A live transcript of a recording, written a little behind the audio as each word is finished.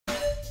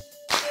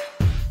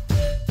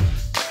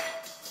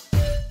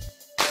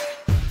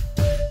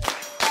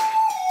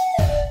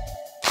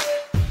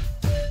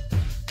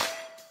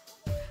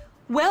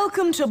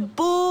Welcome to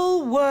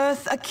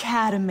Bullworth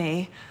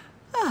Academy.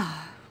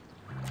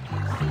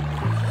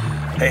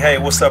 Hey,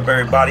 what's up,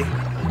 everybody?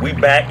 We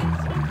back.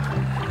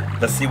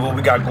 Let's see what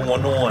we got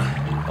going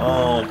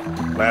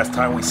on. Last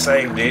time we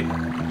saved it,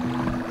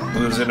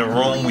 we was in the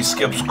room, we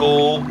skipped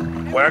school.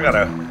 Well, I got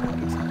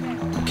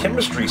a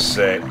chemistry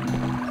set.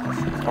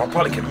 I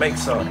probably can make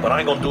some, but I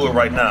ain't gonna do it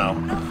right now.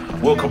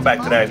 We'll come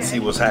back to that and see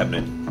what's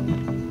happening.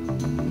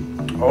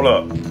 Hold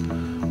up.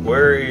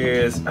 Where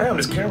is... Damn,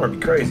 this camera be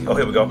crazy. Oh,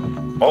 here we go.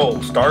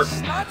 Oh, start.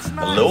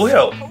 A little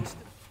help.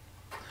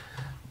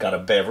 Got a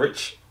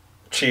beverage.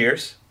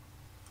 Cheers.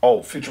 Oh,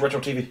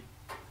 FutureRetroTV.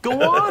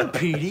 Go on,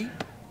 Petey.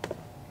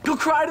 Go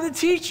cry to the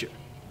teacher.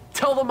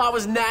 Tell them I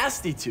was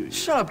nasty to you.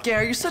 Shut up,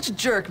 Gary. You're such a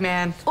jerk,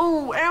 man.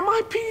 Oh, am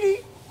I,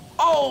 Petey?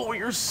 Oh,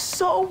 you're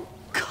so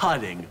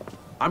cutting.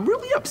 I'm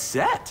really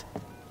upset.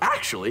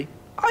 Actually,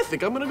 I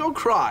think I'm gonna go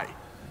cry.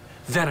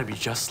 Then I'd be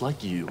just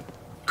like you.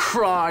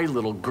 Cry,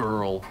 little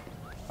girl.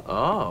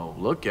 Oh,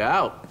 look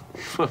out.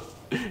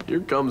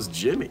 Here comes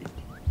Jimmy.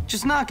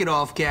 Just knock it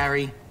off,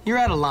 Gary. You're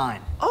out of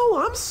line.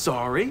 Oh, I'm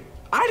sorry.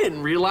 I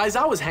didn't realize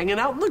I was hanging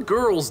out in the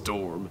girls'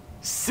 dorm.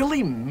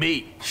 Silly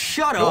me.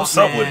 Shut Yo, up, what's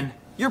up man. with-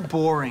 You're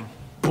boring.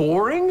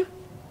 Boring?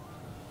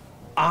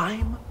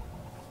 I'm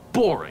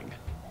boring.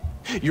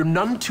 You're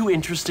none too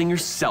interesting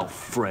yourself,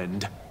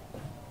 friend.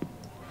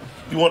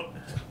 You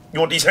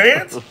want these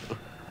hands?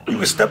 You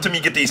can step to me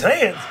and get these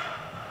hands.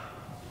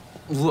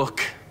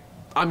 Look,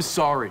 I'm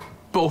sorry,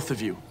 both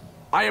of you.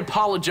 I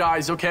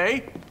apologize,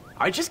 okay?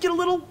 I just get a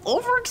little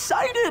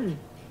overexcited.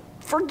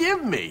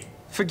 Forgive me.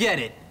 Forget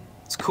it.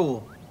 It's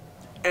cool.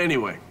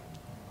 Anyway,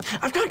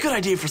 I've got a good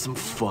idea for some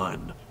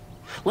fun.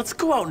 Let's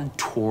go out and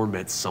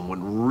torment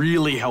someone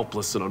really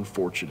helpless and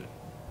unfortunate.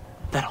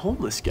 That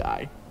homeless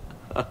guy.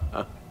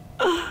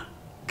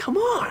 Come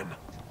on.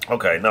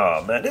 Okay,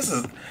 nah, man. This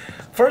is...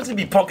 First he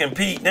be punking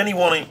Pete, then he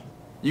want him...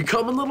 You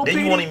coming, little Then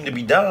Petey? you want him to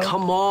be down.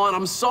 Come on,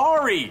 I'm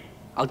sorry.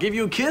 I'll give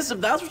you a kiss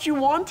if that's what you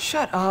want.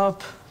 Shut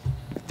up.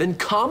 Then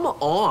come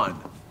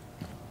on.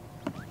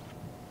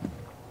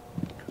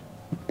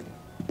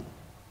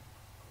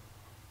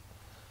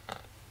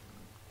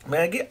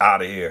 Man, get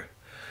out of here.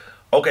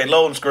 Okay,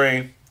 loading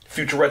screen.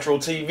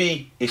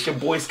 FutureRetroTV. It's your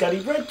boy Scotty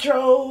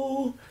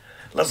Retro.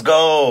 Let's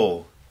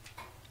go.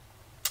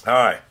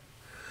 Alright.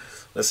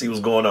 Let's see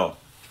what's going on.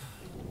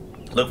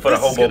 Look for the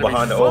This is hobo gonna be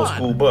behind the old fun.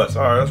 school bus.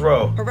 Alright, let's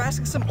roll.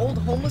 Harassing some old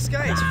homeless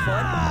guy is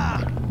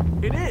fun.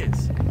 It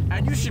is.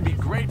 And you should be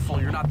grateful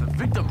you're not the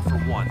victim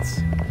for once.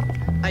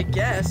 I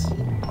guess.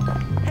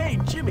 Hey,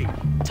 Jimmy,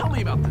 tell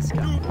me about this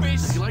guy.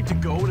 Does he like to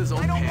go in his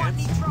own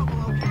pants?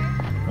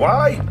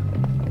 Why?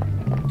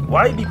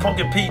 Why he be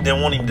punking Pete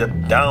then want him to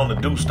down to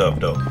do stuff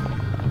though?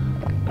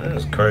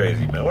 That's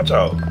crazy, man. Watch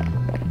out.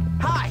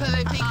 Hi.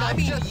 I think I'm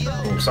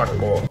just Ooh, soccer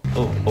ball.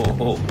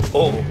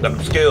 Oh, got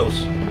them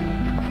skills.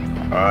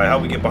 Alright, how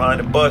we get behind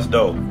the bus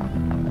though?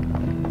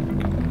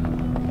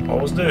 Oh,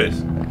 what's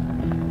this?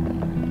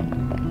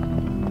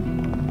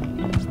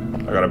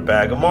 I got a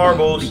bag of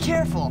marbles. Be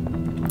careful.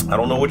 I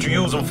don't know what you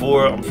use them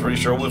for. I'm pretty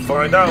sure we'll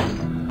find out.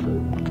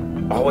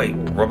 Oh wait,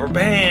 rubber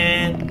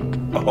band.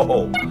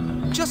 Oh,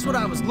 Just what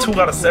I was looking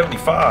 2 out of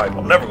 75.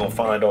 I'm never gonna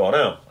find all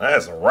them.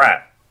 That's a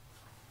wrap.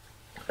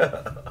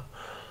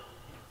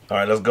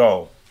 Alright, let's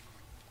go.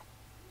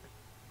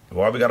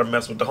 Why we gotta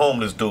mess with the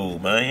homeless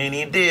dude, man? He ain't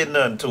even did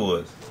nothing to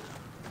us.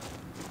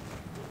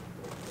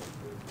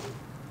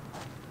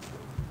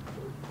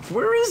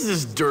 Where is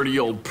this dirty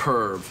old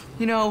perv?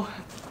 You know,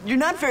 you're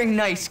not very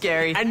nice,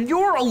 Gary. And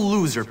you're a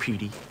loser,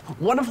 Petey.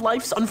 One of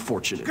life's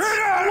unfortunates. Get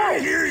out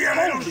of here, you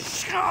little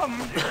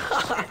scum!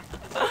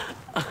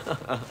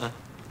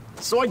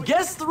 So I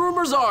guess the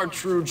rumors are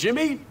true,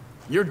 Jimmy.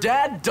 Your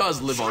dad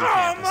does live on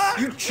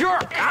campus. You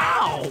jerk!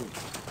 Ow!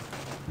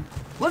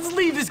 Let's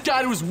leave this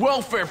guy to his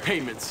welfare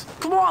payments.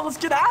 Come on, let's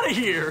get out of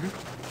here.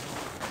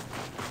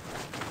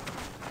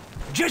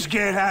 Just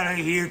get out of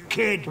here,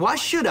 kid. Why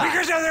should I?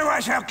 Because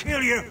otherwise I'll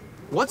kill you.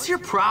 What's your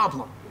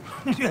problem?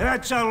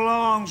 That's a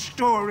long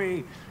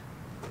story.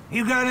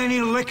 You got any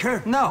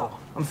liquor? No,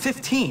 I'm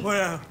 15.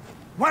 Well,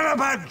 what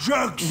about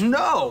drugs?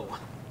 No.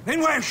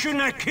 Then why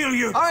shouldn't I kill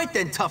you? All right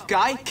then, tough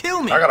guy.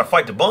 Kill me. I gotta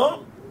fight the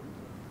bum?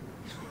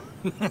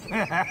 You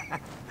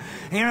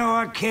know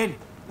what, kid?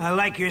 I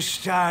like your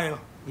style.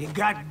 You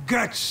got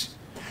guts.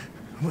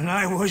 When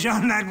I was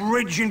on that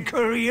ridge in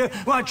Korea,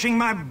 watching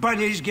my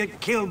buddies get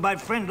killed by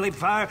friendly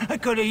fire, I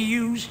could have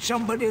used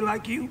somebody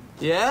like you.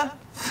 Yeah?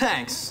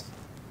 Thanks.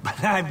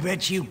 But I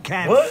bet you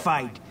can't What?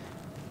 fight.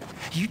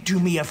 You do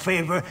me a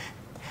favor,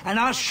 and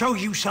I'll show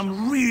you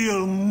some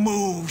real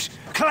moves.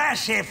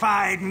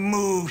 Classified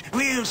moves.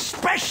 Real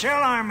special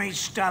army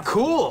stuff.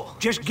 Cool.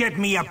 Just get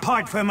me a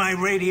part for my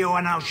radio,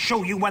 and I'll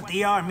show you what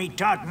the army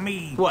taught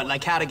me. What,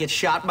 like how to get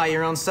shot by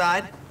your own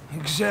side?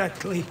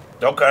 Exactly.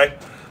 Okay.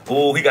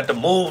 Ooh, he got the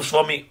moves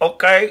for me.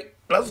 Okay,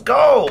 let's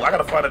go. I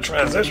gotta find a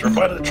transistor.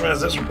 Find the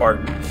transistor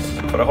part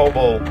for the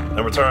hobo.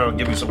 In return, I'll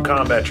give you some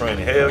combat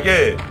training. Hell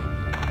yeah.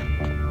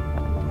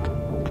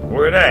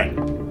 Where it at?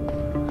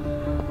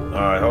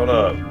 Alright, hold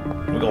up.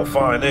 We're gonna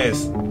find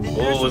this.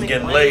 Ooh, it's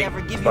getting late.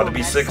 It's about to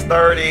be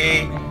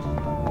 6:30.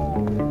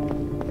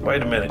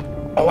 Wait a minute.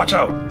 Oh, watch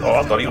out. Oh,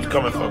 I thought he was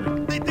coming for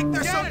me. They think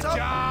they're so tough.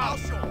 I'll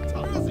show them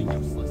tough.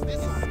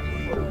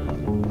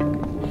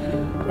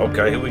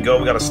 Okay, here we go.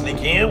 We gotta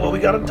sneak in. What we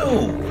gotta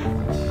do?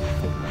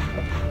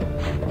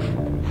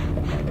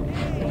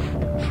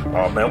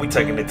 Oh man, we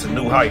taking it to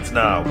new heights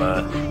now,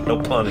 man. No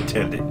pun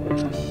intended.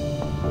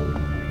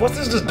 What's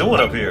this just doing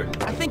up here?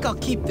 I think I'll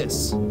keep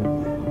this.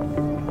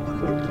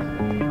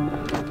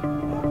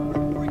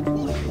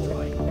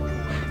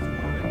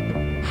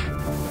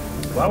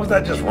 Why was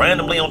that just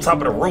randomly on top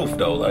of the roof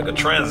though? Like a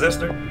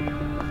transistor?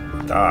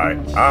 Alright,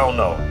 I don't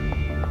know.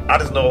 I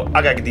just know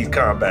I gotta get these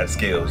combat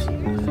skills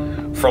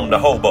from the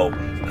hobo.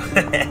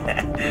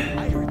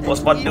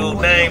 What's my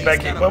dude's name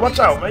back here? Well, watch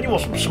out, man. You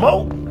want some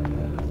smoke?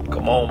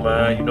 Come on,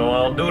 man. You know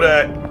I don't do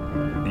that.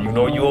 You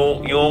know you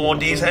don't want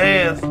these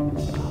hands.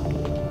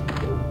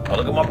 Oh,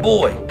 look at my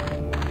boy.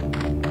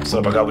 What's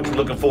up? I got what you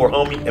looking for,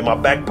 homie, in my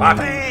back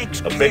pocket.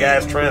 Thanks, a big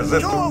ass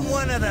transistor. You're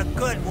one of the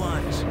good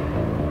ones.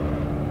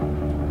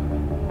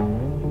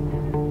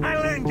 I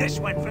learned this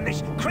one from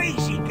this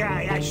crazy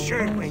guy I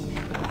shared with.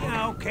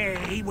 Okay,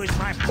 he was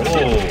my friend.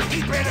 Oh.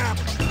 Keep it up.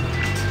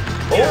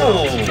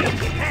 Oh.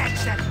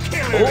 That's a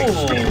killer.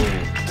 Oh.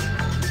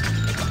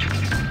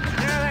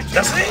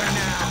 That's it?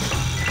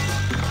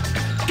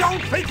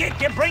 Don't forget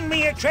to bring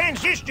me a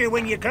transistor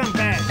when you come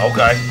back.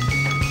 Okay.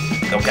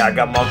 Okay, I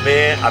got my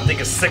man. I think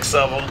it's 6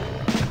 of them.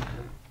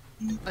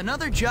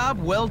 Another job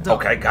well done.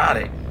 Okay, got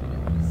it.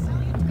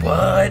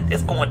 What?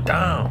 It's going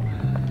down.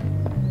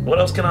 What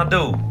else can I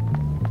do?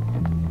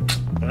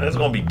 It's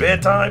gonna be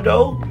bedtime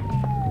though.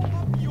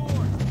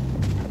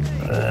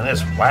 Man,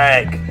 it's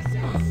whack.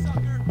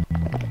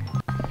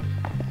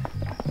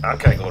 I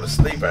can't go to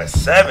sleep at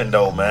 7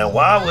 though, man.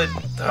 Why would?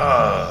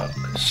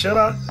 Should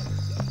I?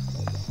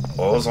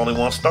 Well, it's only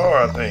 1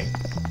 star, I think.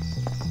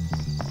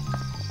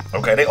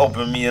 Okay, they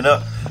opened me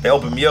up. They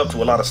opened me up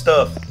to a lot of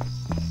stuff.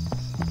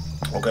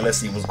 Okay, let's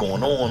see what's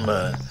going on,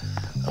 man.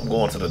 I'm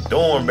going to the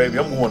dorm, baby.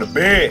 I'm going to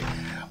bed.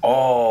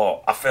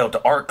 Oh, I failed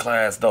the art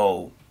class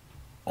though.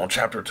 On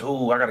chapter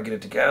 2, I gotta get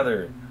it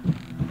together.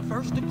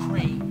 First the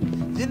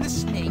crane, then the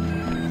snake,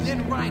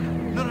 then rhino.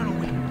 No,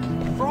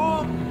 wait.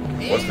 Frog.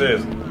 What's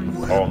this?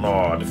 Oh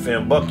no,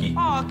 defend Bucky.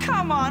 Oh,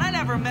 come on, I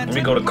never meant Let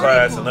me to go to break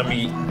class and one. let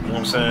me, you know what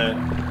I'm saying?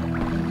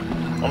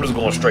 I'm just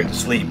going straight to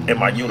sleep in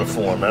my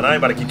uniform, man. I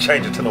ain't about to keep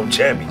changing to no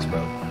jammies,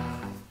 bro.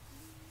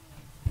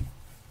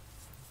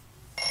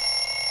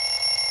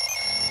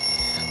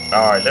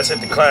 Alright, let's hit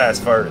the class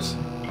first.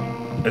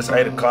 It's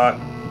 8 o'clock.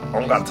 I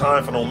don't got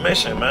time for no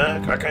mission,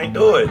 man. I can't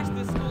do it.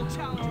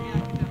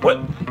 What?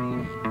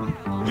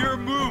 Your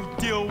move,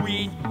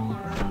 Dillweed.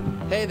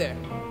 Hey there.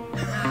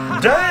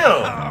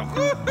 Damn!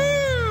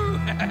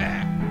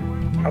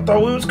 I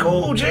thought we was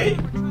cool, G.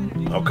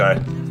 Okay. I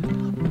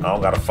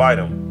don't gotta fight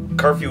him.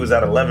 Curfew is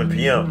at 11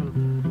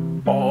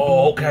 p.m.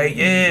 Oh, okay,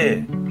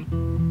 yeah.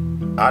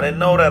 I didn't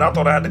know that. I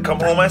thought I had to come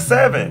home at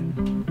 7.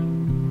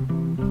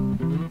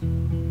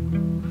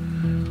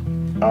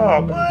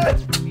 Oh,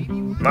 what?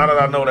 Now that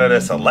I know that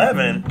it's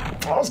 11,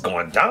 I was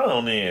going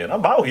down then.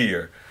 I'm out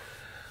here.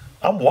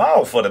 I'm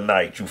wild for the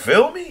night. You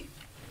feel me?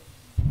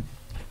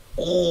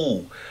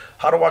 Ooh.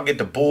 How do I get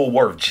the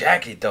Bullworth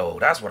jacket, though?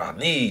 That's what I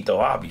need,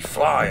 though. I'll be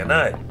flying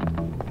that.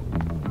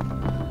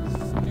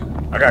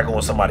 I gotta go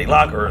in somebody's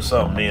locker or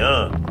something then,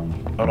 huh?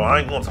 Oh, no, I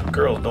ain't going to the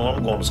girls' dorm.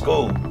 I'm going to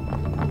school.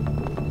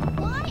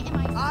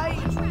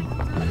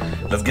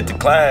 Let's get to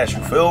class.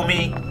 You feel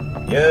me?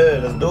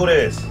 Yeah, let's do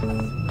this.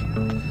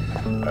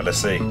 All right, let's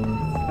see.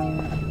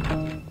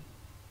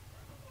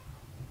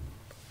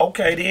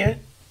 Okay, then.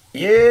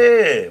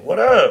 Yeah, what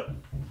up?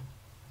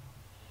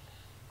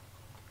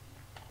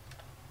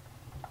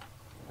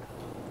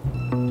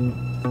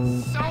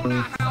 So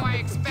not how I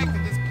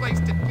expected this place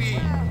to be.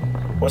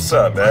 What's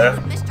up, man?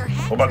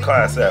 What my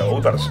class at? Oh, we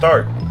about to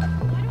start.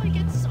 Why do I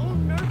get so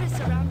nervous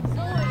around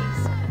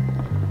noise?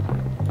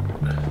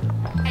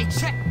 Hey,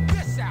 check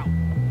this out.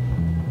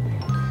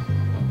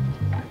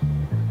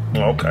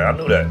 Okay, I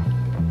knew that.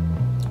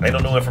 Ain't no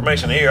new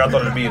information here. I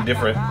thought it'd be a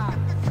different.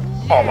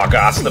 Oh my God,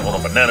 I slipped on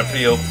a banana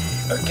peel.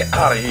 Get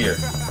out of here.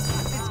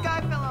 This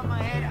guy fell on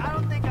my head. I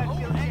don't think I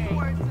feel any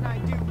worse than I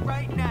do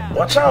right now.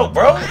 Watch out,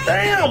 bro.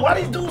 Damn, why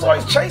these dudes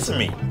always chasing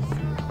me?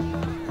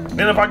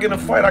 Then if I get in a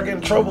fight, I get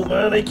in trouble,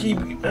 man. They keep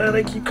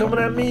coming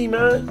at me,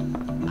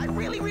 man. I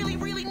really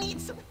need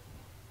some.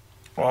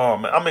 Oh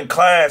man, I'm in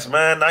class,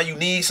 man. Now you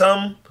need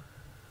something?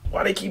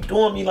 Why they keep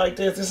doing me like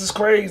this? This is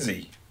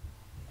crazy.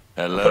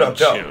 Hello, What up,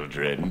 Joe?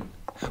 children.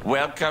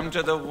 Welcome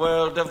to the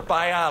world of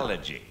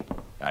biology.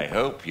 I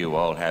hope you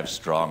all have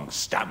strong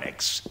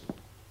stomachs.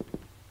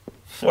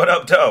 What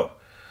up, Joe?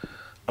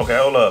 Okay,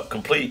 hold up.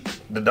 Complete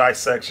the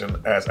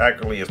dissection as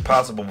accurately as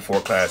possible before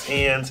class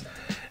ends.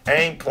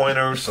 Aim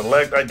pointer,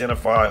 select,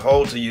 identify,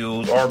 hold to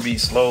use, RB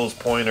slows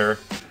pointer.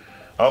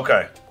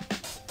 Okay.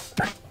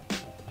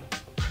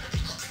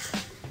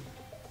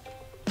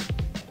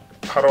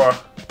 How do I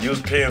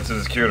use pins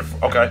to secure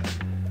the... Okay.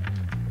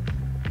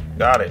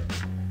 Got it.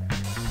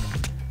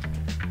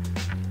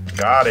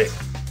 Got it.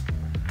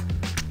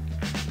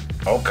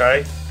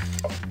 Okay.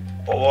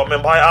 Oh, I'm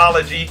in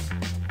biology.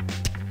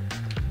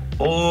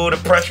 Oh, the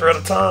pressure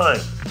of the time.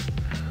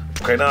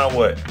 Okay, now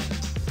what?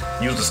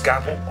 Use the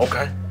scalpel.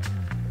 Okay.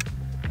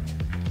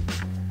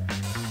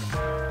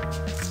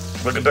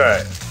 Look at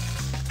that.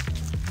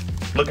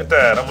 Look at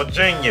that. I'm a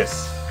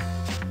genius.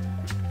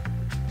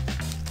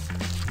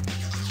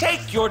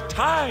 Take your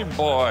time,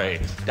 boy.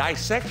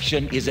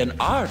 Dissection is an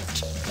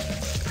art.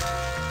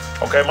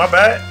 Okay, my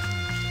bad.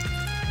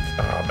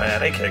 Oh man,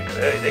 they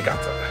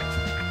got to.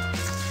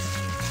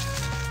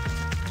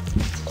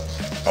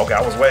 Okay,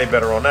 I was way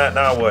better on that.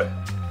 Now what?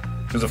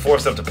 Use a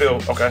forceps to peel.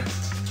 Okay.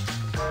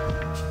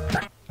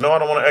 No, I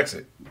don't want to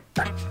exit.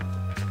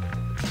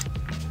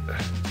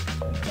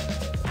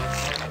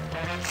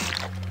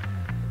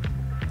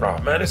 Oh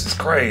man, this is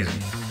crazy.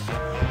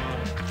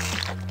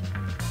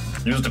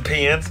 Use the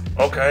pens.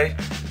 Okay.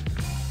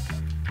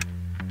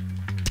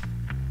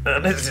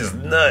 Man, this is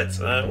nuts,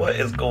 man. What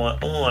is going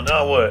on?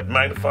 Now what?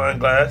 Magnifying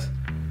glass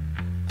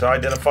to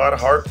identify the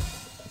heart.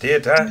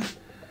 Did that.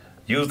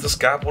 Use the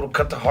scalpel to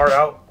cut the heart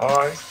out. All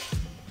right.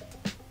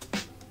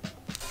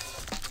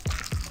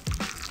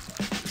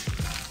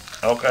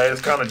 Okay,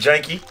 it's kind of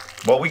janky,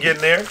 but we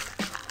getting there.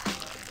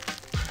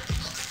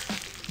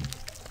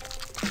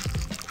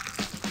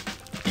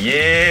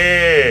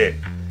 Yeah.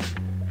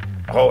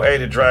 Hold A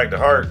to drag the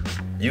heart.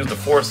 Use the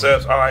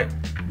forceps. All right.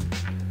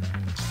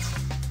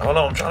 Hold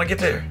on, I'm trying to get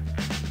there.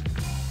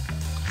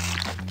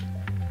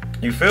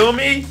 You feel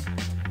me?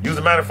 Use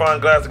the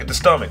magnifying glass to get the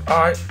stomach. All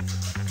right.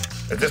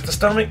 Is this the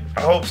stomach?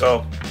 I hope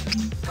so.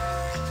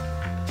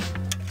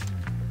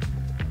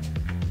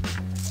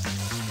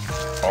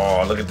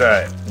 Oh, look at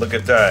that. Look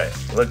at that.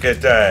 Look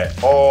at that.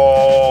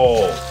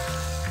 Oh.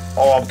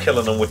 Oh, I'm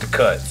killing them with the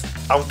cuts.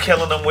 I'm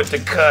killing them with the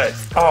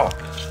cuts. Oh.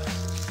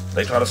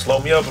 They try to slow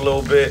me up a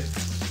little bit.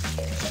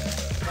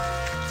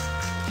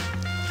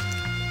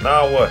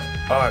 Now what?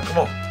 All right,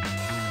 come on.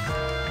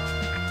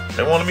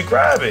 They wanted me to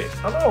grab it.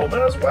 I know, man,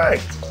 that's whack.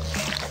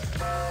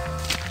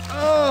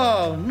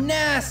 Oh,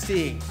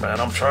 nasty. Man,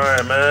 I'm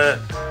trying, man.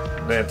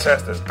 The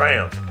intestines,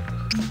 bam.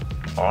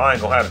 Oh, I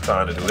ain't gonna have the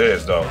time to do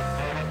this, though.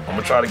 I'm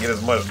gonna try to get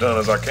as much done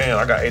as I can.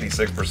 I got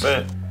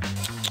 86%.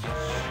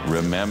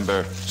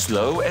 Remember,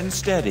 slow and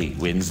steady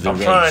wins the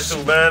race. I'm trying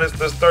to, man.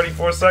 This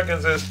 34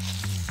 seconds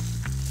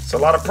it's a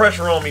lot of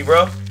pressure on me,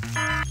 bro.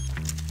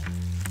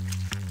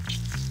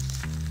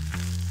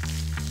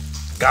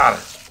 Got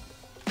it.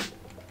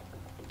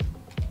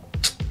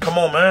 Come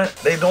on, man.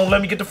 They don't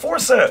let me get the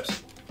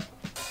forceps.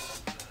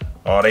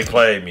 Oh, they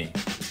played me.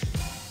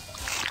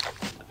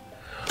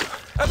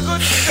 A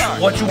good start.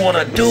 What you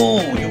wanna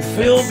do? You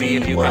feel me?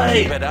 If you can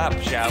keep it up,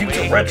 shall we?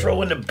 Future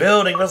Retro in the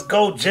building. Let's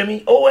go,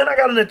 Jimmy. Oh, and I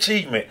got an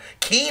achievement.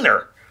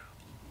 Keener.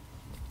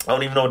 I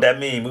don't even know what that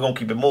means. We're gonna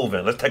keep it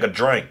moving. Let's take a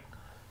drink.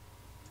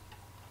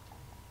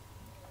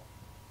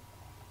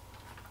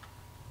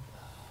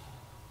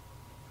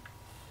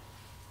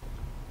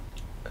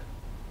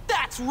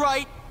 That's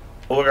right.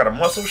 Oh, I got a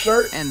muscle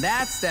shirt? And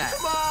that's that.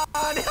 Come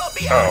on, help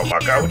me out. Oh my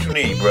God, what you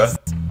need, bruh?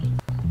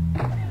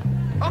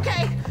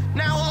 Okay,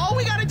 now all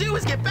we gotta do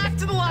is get back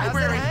to the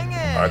library.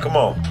 All right, come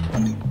on.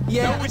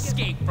 Yeah. No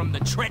escape from the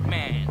Tread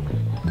Man.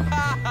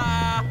 Ha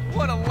ha!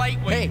 What a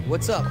lightweight. Hey,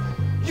 what's up?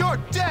 You're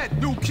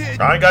dead, new kid.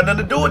 I ain't got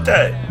nothing to do with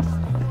that.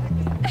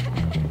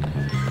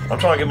 I'm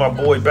trying to get my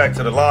boy back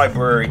to the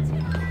library.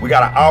 We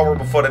got an hour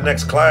before the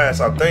next class,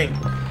 I think.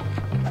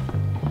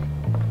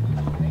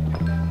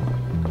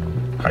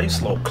 How you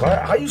slow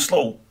class? How you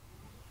slow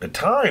the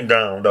time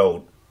down,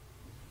 though?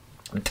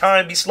 The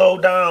time be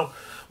slowed down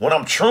when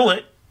I'm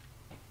truant.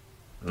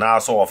 Now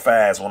it's all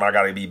fast when I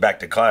gotta be back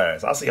to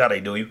class. I see how they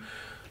do you.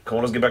 Come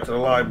on, let's get back to the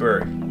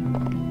library.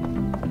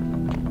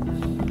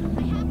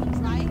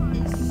 Life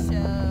is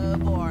so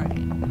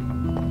boring.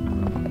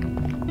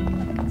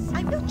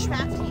 I feel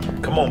trapped here.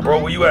 Come on, bro,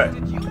 where you at?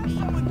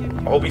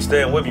 I hope he's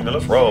staying with me, man.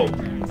 Let's roll. I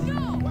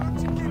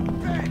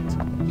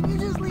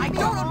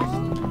don't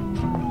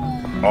understand.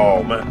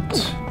 Oh, man.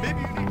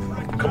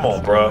 Come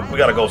on, bro. We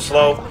gotta go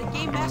slow. The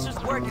game master's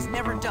work is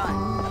never done.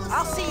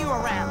 I'll see you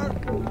around.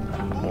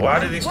 Why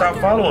did he stop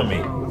following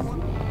me?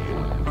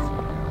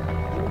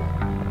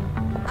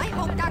 I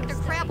hope Dr.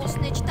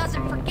 Crabblesnitch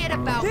doesn't forget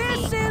about me.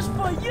 This is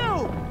for you.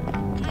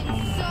 I'm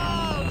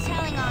so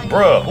telling on you.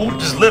 Bruh, who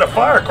just lit a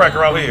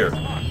firecracker out here?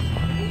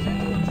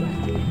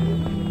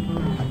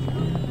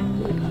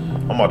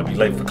 I'm about to be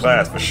late for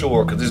class for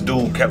sure, because this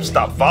dude kept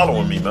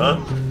following me,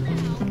 man.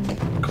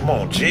 Come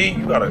on, G,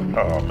 you gotta,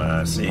 oh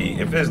man, see,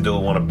 if this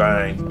dude wanna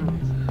bang,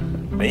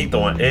 man, he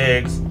throwing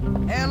eggs.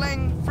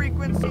 Hailing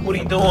frequency. What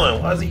he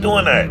doing? Why is he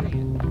doing that?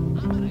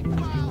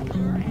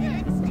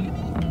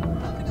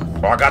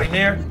 Oh, I got him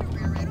there?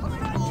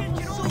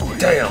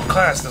 Damn,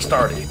 class done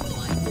started.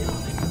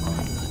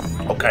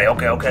 Okay,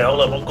 hold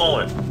up, I'm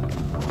going.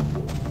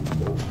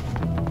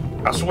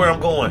 I swear I'm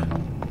going.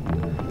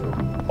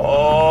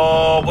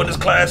 Oh, when does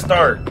class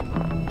start?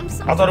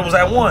 I thought it was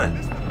at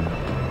 1.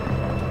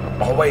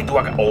 Oh, wait, oh,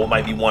 it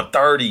might be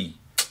 1:30.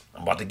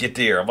 I'm about to get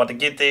there.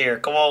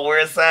 Come on, where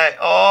is that?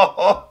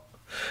 Oh,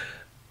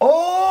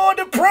 Oh,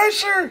 the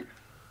pressure.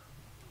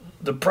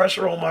 The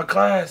pressure on my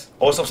class.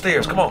 Oh, it's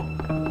upstairs. Come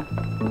on.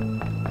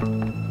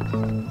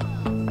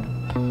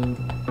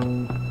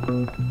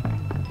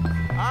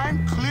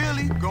 I'm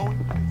clearly going.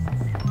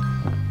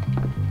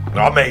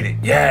 I made it.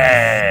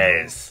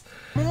 Yes.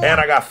 And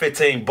I got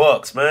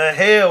 $15, man.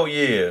 Hell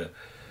yeah.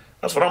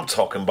 That's what I'm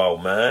talking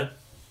about, man.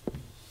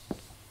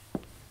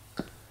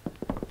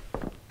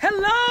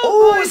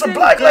 Hello, boys it's a and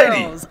black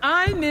girls. lady.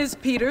 I'm Ms.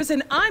 Peters,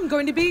 and I'm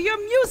going to be your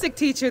music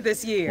teacher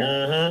this year.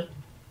 Mm-hmm.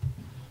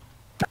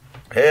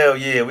 Hell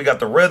yeah. We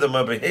got the rhythm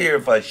up in here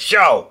for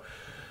sure.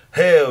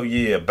 Hell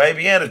yeah,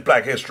 baby. And it's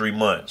Black History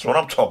Month. That's what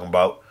I'm talking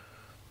about.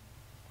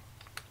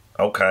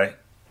 Okay.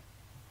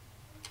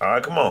 All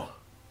right, come on.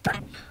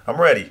 I'm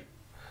ready.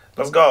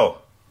 Let's go.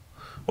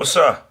 What's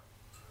up?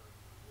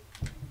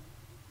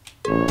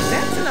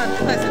 That's an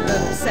unpleasant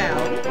little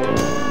sound.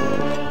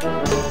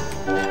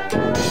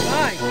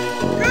 My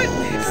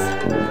goodness.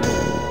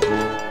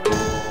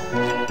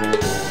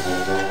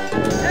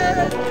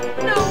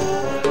 No,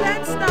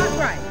 that's not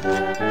right.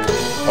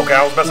 Okay,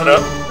 I was messing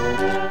up.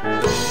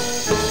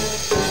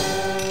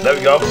 There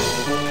we go.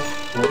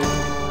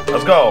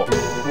 Let's go.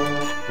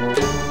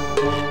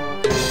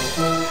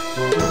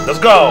 Let's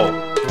go.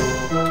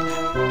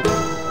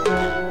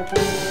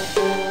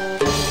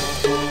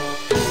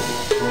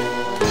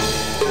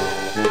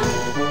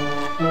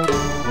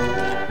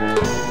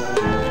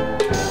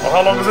 Oh,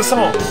 how long is this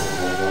song?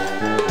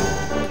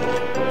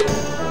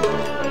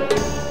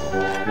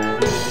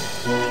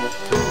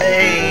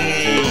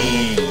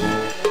 Hey.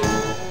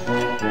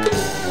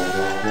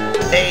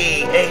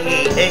 Hey, hey,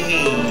 hey,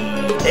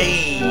 hey,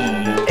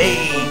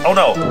 hey. Oh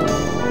no.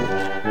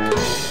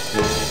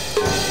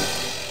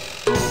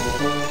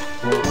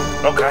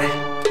 Okay.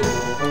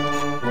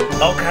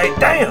 Okay,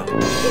 damn.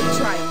 Keep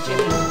trying,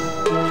 Jimmy.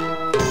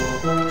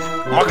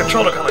 My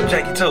controller kind of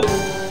janky too.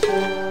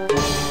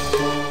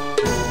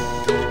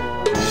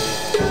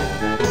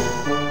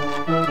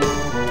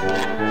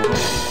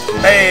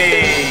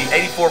 Hey,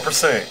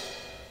 84%.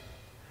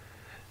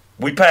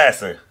 We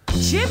passing.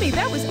 Jimmy,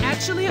 that was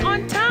actually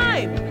on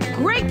time.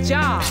 Great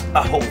job.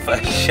 Oh, for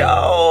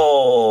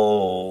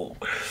sure.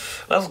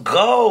 Let's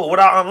go. What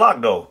I unlock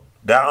though?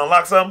 Did I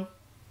unlock something?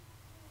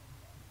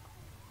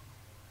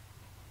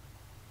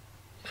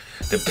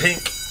 The pink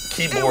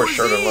keyboard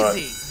shirt unlocked.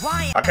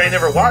 I can't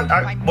never watch.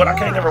 I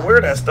can't never wear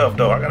that stuff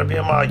though. I gotta be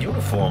in my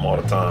uniform all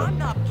the time. I'm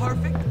not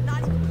perfect.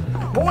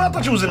 Boy, I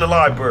thought you was in the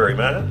library,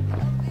 man.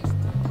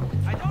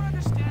 I don't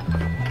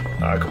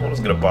understand. All right, come on,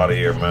 let's get up out of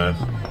here, man.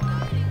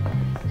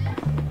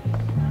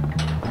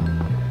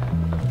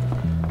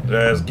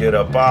 Let's get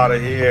up out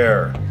of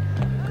here.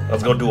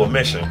 Let's go do a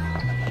mission.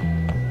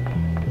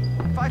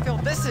 If I fail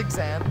this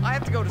exam, I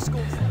have to go to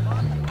school.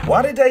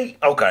 Why did they?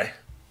 Okay.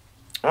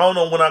 I don't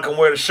know when I can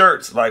wear the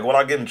shirts. Like, when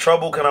I get in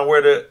trouble, can I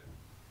wear the...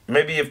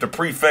 Maybe if the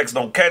prefects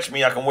don't catch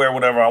me, I can wear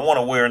whatever I want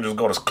to wear and just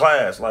go to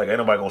class. Like, ain't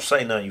nobody gonna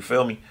say nothing, you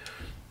feel me?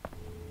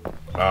 All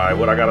right,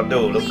 what I gotta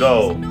do? Let's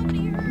go.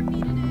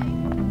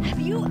 Have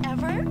you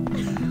ever?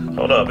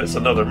 Hold up, it's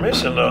another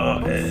mission.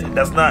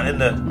 That's not in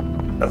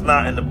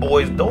the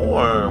boys'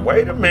 dorm.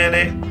 Wait a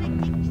minute.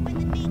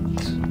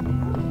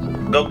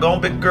 Go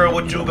on, big girl.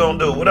 What you gonna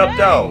do? What up,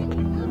 dog?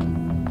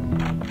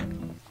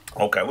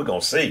 Okay, we're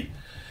gonna see.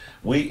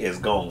 We is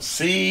gonna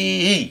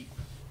see.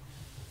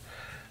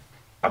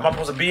 Am I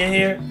supposed to be in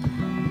here?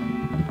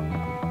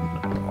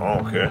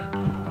 Okay.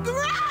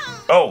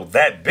 Oh,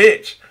 that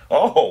bitch.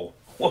 Oh,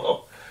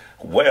 whoa.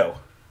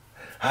 Well,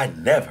 I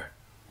never.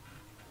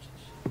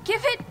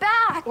 Give it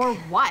back. Or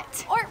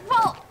what? Or,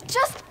 well,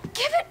 just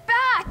give it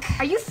back.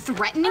 Are you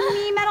threatening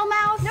me, Metal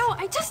Mouth? No,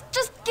 just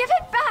give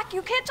it back.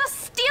 You can't just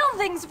steal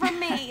things from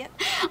me.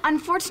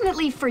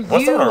 Unfortunately for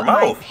What's you, in her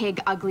my mouth? pig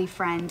ugly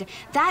friend,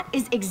 that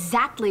is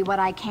exactly what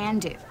I can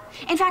do.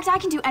 In fact, I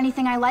can do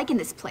anything I like in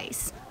this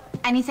place.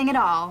 Anything at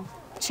all.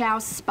 Ciao,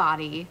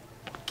 Spotty.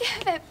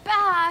 Give it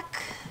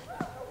back.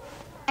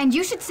 And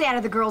you should stay out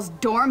of the girls'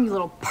 dorm, you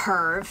little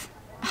perv.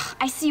 Ugh,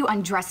 I see you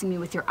undressing me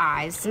with your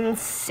eyes.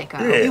 Sicko.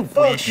 Yeah,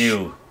 fuck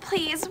you.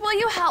 Please, will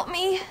you help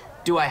me?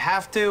 Do I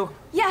have to?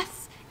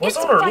 Yes. What's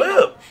it's on her vital.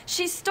 lip?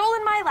 She's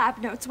stolen my lab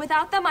notes.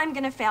 Without them, I'm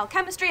gonna fail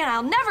chemistry and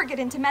I'll never get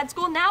into med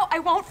school. Now I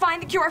won't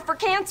find the cure for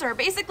cancer.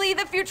 Basically,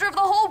 the future of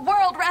the whole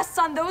world rests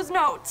on those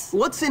notes.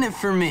 What's in it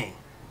for me?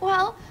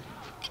 Well,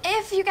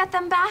 if you get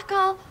them back,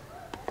 I'll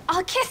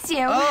kiss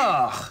you.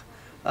 Ugh.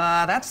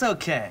 That's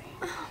okay.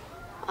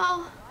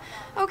 Well,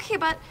 okay,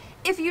 but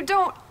if you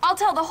don't, I'll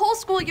tell the whole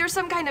school you're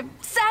some kind of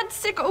sad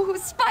sicko who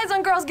spies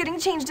on girls getting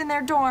changed in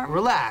their dorm.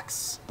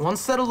 Relax. One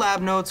set of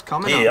lab notes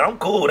coming up. Yeah, I'm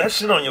cool. That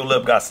shit on your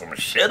lip got some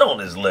shit on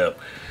his lip.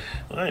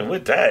 I ain't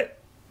with that.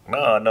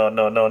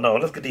 No.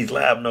 Let's get these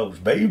lab notes,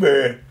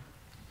 baby.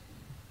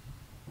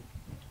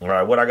 All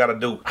right, what I gotta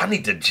do? I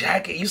need the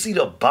jacket. You see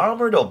the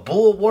bomber, the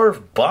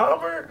Bullworth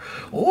bomber?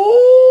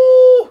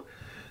 Ooh!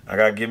 I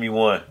gotta give me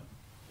one.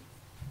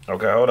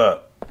 Okay, hold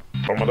up.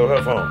 On my little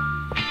headphone.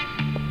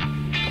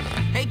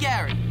 Hey,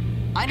 Gary.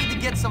 I need to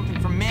get something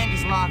from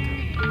Mandy's locker.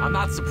 I'm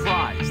not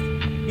surprised.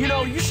 You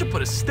know, you should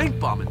put a stink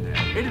bomb in there.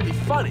 It'd be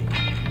funny.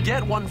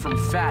 Get one from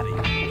Fatty.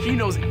 He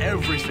knows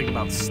everything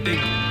about stinking.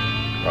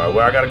 All right,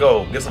 where I gotta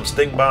go? Get some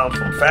stink bombs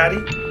from Fatty?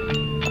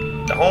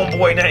 The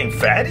homeboy named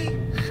Fatty?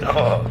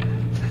 Oh,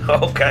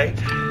 okay.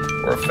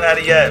 Where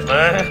Fatty at,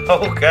 man?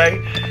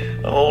 Okay.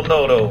 I don't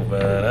know though,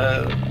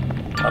 man.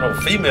 I know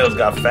females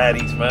got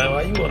fatties, man.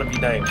 Why you wanna be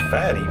named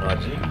Fatty, my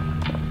G?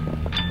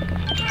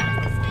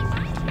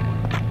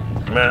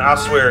 Man, I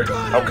swear.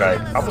 Okay,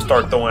 I'm gonna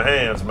start throwing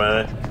hands,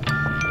 man.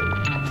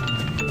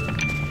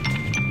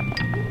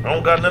 I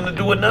don't got nothing to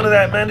do with none of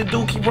that, man. The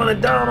dude keep running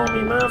down on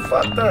me, man.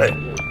 Fuck that.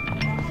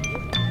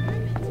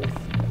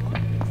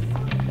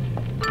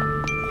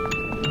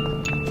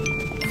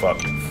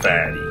 Fucking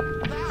Fatty.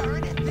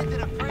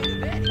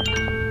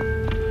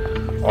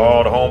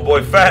 Oh, the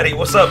homeboy Fatty.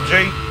 What's up,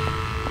 G?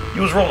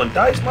 You was rolling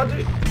dice, my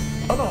G?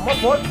 Oh, no, my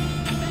fault.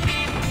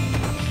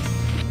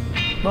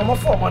 No, my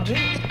fault, my G.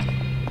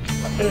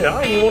 Yeah,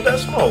 I ain't even want that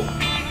smoke.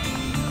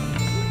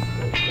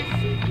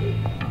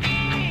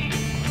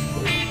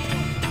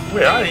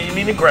 Yeah, I didn't even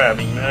mean to grab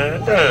him,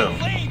 man. Damn.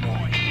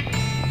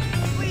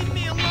 Leave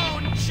me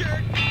alone,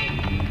 jerk.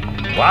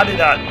 Why did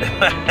I?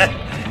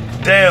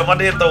 Damn, I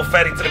did throw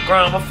Fatty to the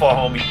ground. My fault,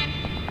 homie.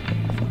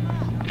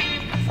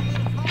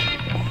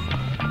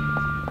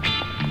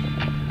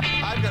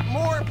 I've got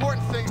more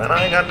important things. Man,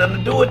 I ain't got nothing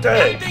to do with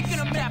that. Thinking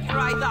of that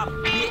right up,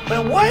 bitch.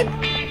 Man, what?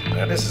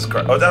 Man, this is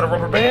crazy. Oh, is that a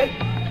rubber band?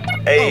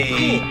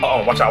 Hey.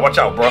 Oh, watch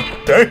out, bro.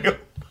 Damn.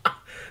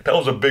 That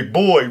was a big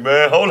boy,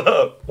 man. Hold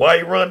up. Why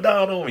you run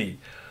down on me?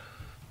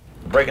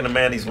 Breaking the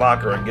Manny's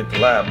locker and get the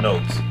lab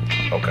notes.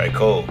 Okay,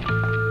 cool.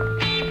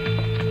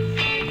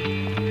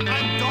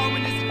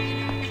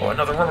 Oh,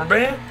 another rubber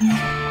band?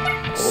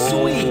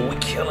 Sweet. Oh, we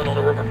killing on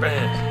the rubber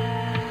bands.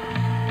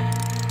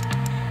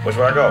 Which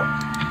way I go?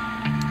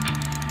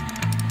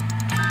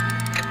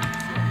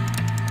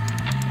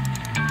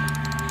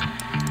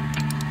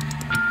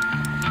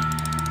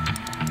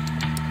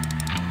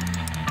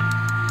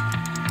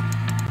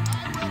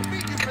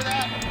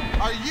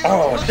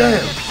 Oh,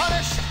 damn.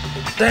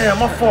 Damn,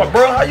 my fault,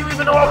 bro. How you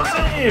even know I was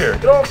in here?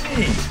 Get off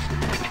me.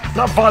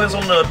 Not violence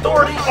on the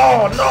authority.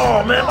 Oh,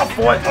 no, man. My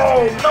fault.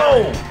 Oh,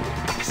 no.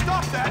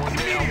 Stop that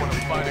immediately.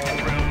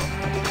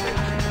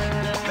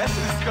 Let's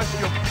discuss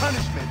your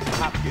punishment,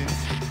 Hopkins.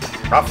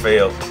 I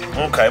failed.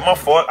 Okay, my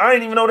fault. I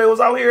didn't even know they was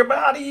out here, man.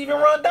 How did he even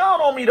run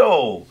down on me,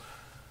 though?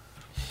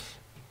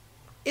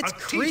 It's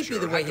creepy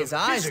the way his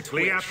eyes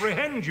physically twitch.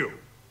 apprehend you.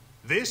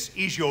 This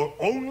is your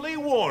only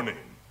warning.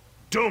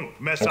 Don't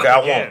mess Okay, up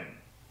I again. won't.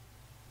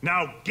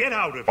 Now get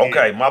out of here.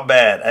 Okay, my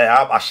bad. Hey,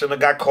 I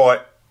shouldn't have got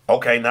caught.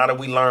 Okay, now that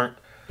we learned,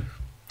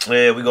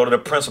 yeah, we go to the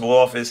principal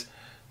office.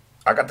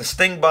 I got the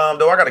sting bomb,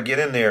 though. I got to get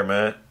in there,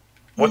 man.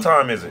 What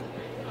time is it?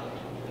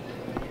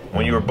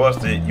 When you were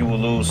busted, you will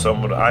lose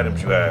some of the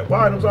items you had.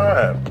 What items I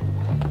have?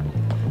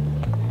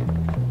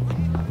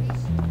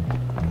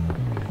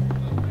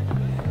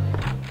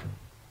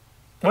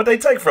 What'd they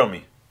take from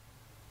me?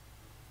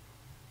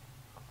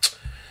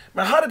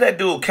 Man, how did that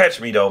dude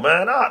catch me, though,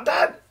 man?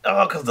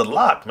 Because the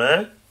lock,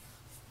 man.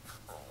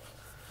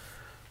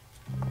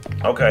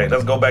 Okay,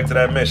 let's go back to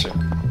that mission.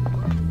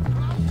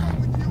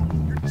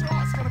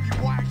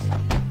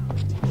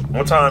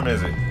 What time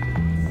is it?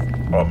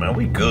 Oh, man,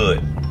 we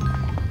good.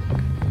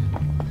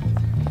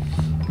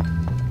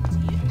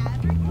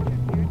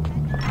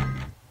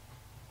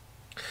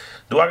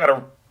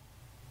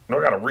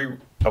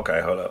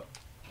 Okay, hold up.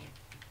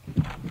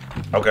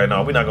 Okay,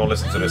 no, we're not gonna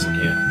listen to this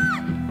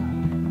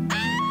again.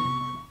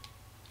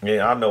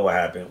 Yeah, I know what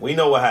happened. We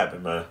know what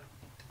happened, man.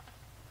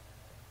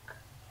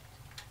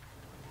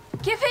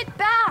 Give it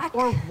back.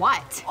 Or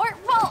what? Or,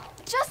 well,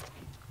 just...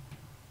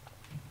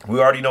 We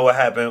already know what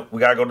happened. We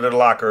gotta go to the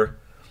locker.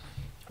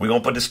 We're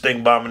gonna put the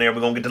stink bomb in there. We're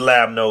gonna get the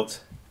lab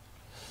notes.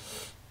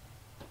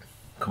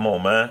 Come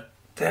on, man.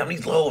 Damn,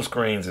 these load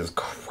screens is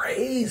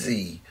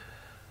crazy.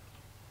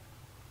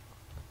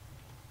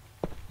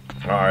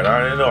 Alright,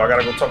 I already know. I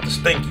gotta go talk to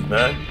Stinky,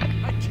 man.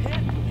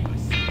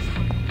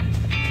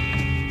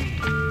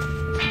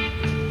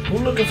 Who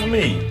looking for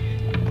me?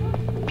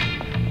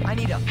 I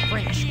need a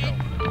French girl.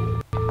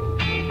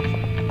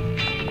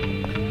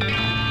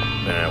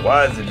 Man,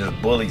 why is it just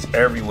bullies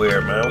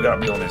everywhere, man? We gotta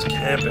be on this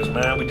campus,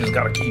 man. We just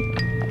gotta keep...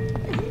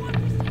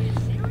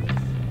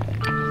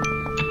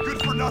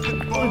 Good for nothing,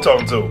 Who are you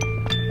talking to?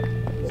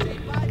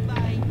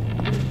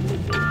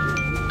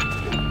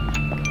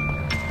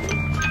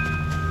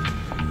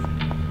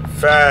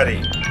 Fatty.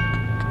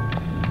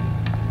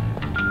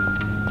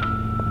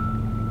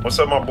 What's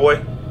up, my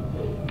boy?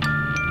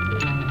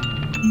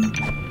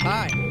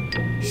 Hi.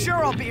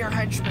 Sure, I'll be your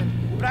henchman,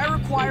 but I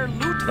require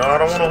loot. No, I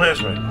don't want no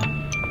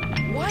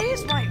henchman. Why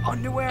is my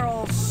underwear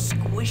all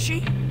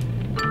squishy?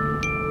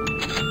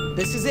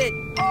 This is it.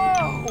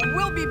 Oh,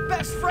 we'll be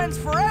best friends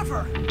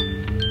forever.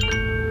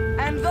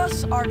 And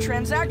thus, our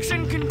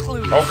transaction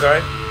concludes.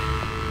 Okay.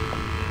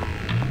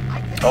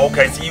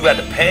 Okay, see, you had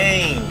to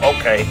pay him.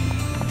 Okay.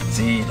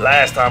 See,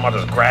 last time I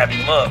just grabbed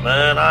him up,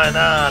 man.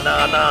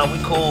 Nah, we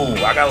cool.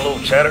 I got a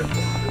little cheddar.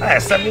 I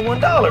had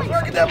 $71. Where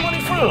I get that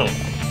money from?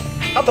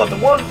 I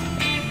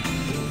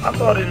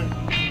thought in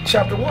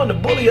chapter 1, the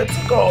bully that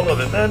took all of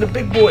it, man. The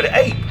big boy, the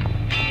ape.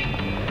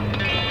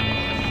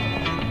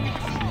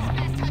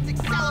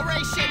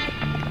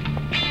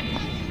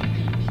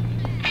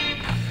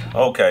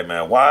 Okay,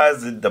 man. Why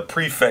is it the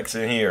prefects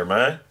in here,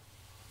 man?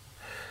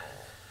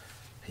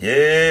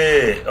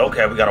 Yeah.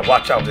 Okay, we gotta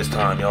watch out this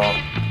time, y'all.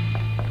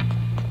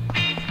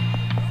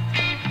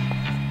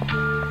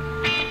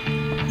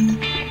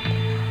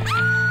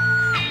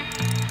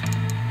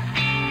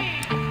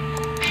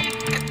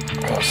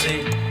 Oh,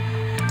 see?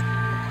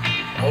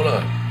 Hold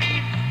up.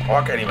 Oh,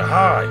 I can't even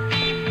hide.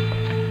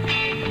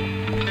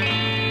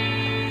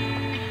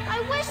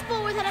 I wish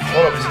Bullworth had a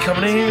Hold up, is he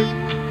coming in here?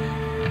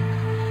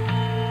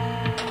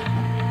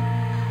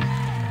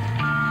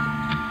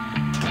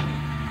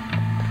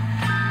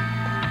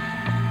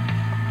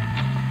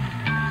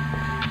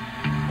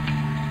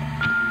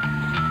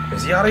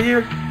 Is he out of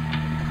here?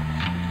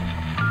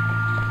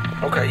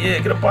 Okay, yeah,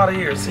 get up out of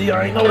here. See,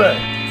 I ain't know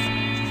that.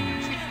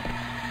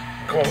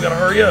 Come on, we gotta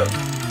hurry up.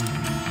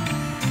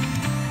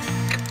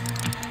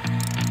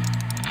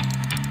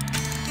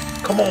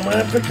 Come on,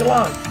 man, pick the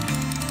line.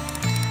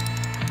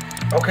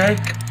 Okay.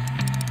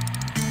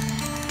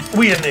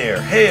 We in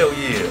there. Hell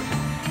yeah.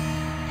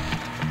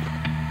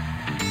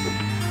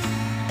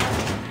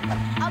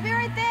 I'll be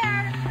right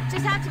there.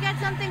 Just have to get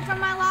something from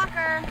my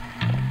locker.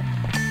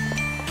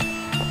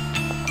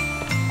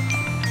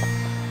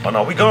 Oh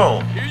no, we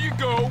gone. Here you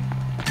go.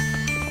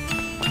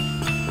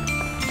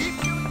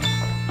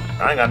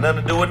 I ain't got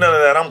nothing to do with none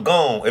of that. I'm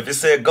gone. If it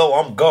said go,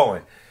 I'm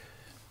going.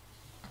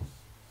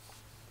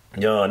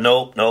 Yo,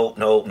 nope.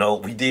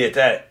 We did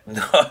that.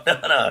 No.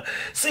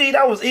 See,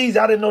 that was easy.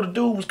 I didn't know the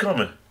dude was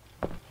coming.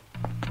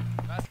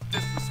 That's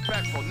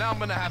disrespectful. Now I'm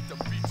gonna have to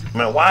beat you.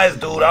 Man, why is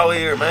dude out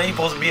here, man? You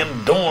supposed to be in the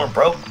dorm,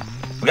 bro.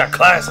 We got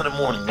class in the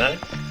morning, man.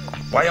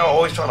 Why y'all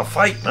always trying to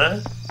fight,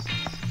 man?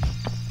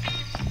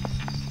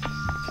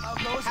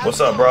 What's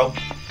up, bro?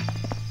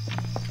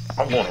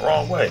 I'm going the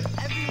wrong way.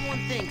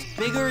 Everyone thinks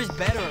bigger is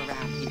better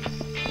around here.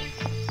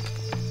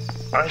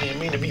 I didn't even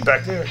mean to be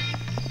back there.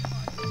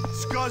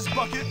 Scuzz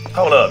bucket.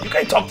 Hold up, you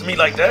can't talk to me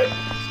like that.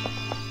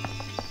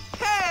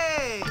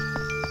 Hey!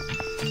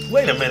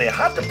 Wait a minute,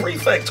 how'd the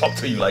prefect talk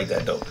to you like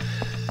that, though?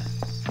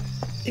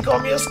 He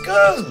called me a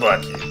scuzz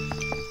bucket.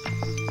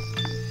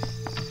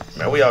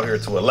 Man, we out here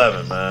to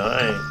 11, man.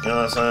 I ain't, you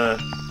know what I'm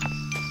saying?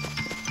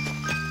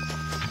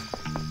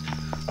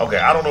 Okay,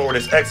 I don't know where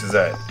this X is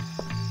at.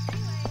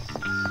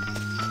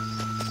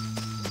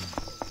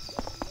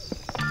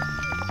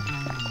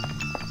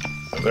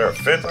 Is there a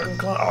fence I can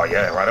climb? Oh,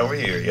 yeah, right over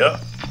here.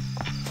 Yep.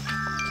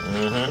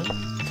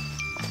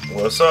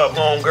 What's up,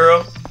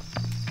 homegirl?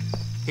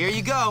 Here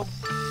you go.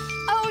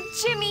 Oh,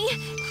 Jimmy,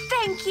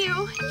 thank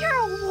you.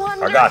 You're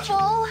wonderful. I got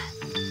you.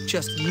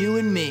 Just you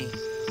and me.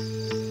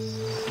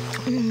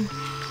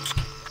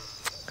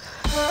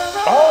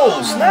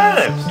 Oh,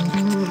 snaps.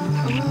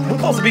 We're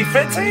supposed to be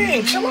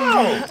 15. Chill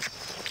out.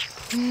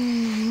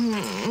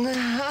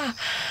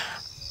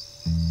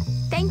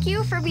 Thank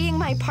you for being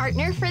my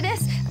partner for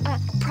this.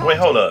 Wait,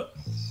 hold up.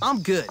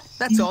 I'm good.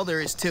 That's all there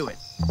is to it.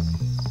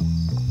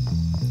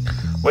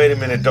 Wait a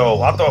minute,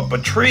 though. I thought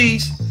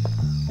Patrice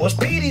was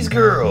Petey's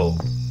girl.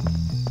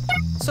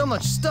 So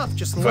much stuff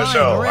just For lying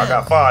sure. around. I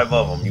got 5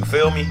 of them. You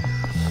feel me?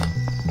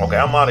 Okay,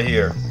 I'm out of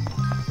here.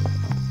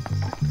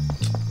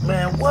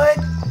 Man, what?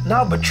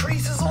 Now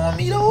Patrice is on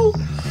me, though?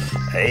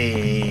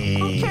 Hey.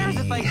 Who cares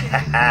if I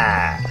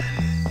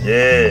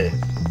Yeah.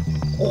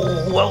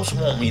 Ooh, who else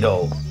want me,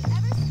 though?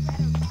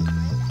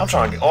 I'm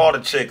trying to get all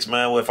the chicks,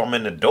 man. If I'm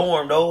in the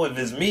dorm, though, if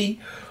it's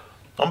me,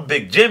 I'm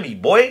Big Jimmy,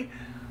 boy.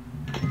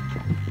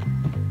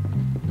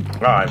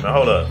 All right, man,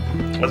 hold up.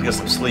 Let's get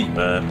some sleep,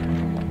 man.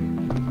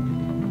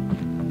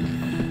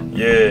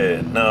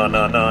 Yeah, no,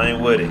 I ain't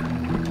with it.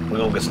 We're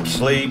gonna get some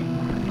sleep.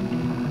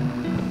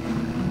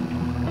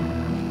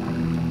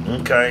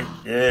 Okay,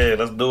 yeah,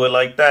 let's do it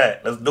like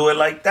that.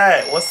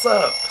 What's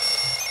up?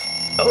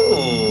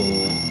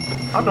 Oh,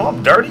 I know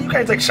I'm dirty. You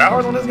can't take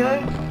showers on this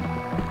game?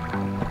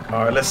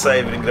 All right, let's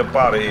save it and get up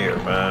out of here,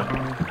 man.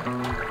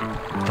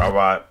 All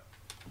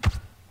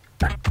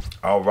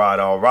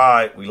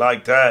right. We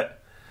like that.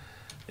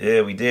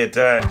 Yeah, we did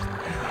that.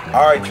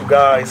 All right, you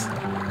guys.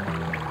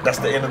 That's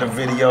the end of the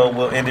video.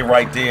 We'll end it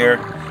right there.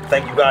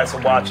 Thank you guys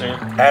for watching.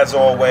 As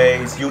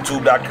always,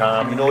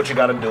 youtube.com. You know what you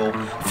got to do.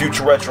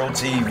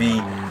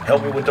 FutureRetroTV.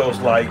 Help me with those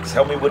likes.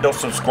 Help me with those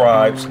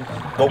subscribes.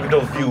 Go get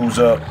those views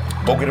up.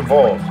 Go get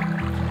involved.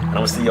 And I'm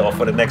going to see y'all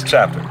for the next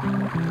chapter.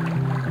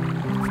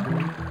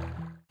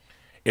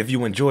 If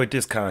you enjoyed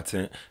this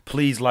content,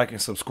 please like and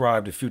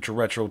subscribe to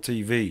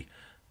FutureRetroTV.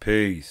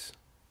 Peace.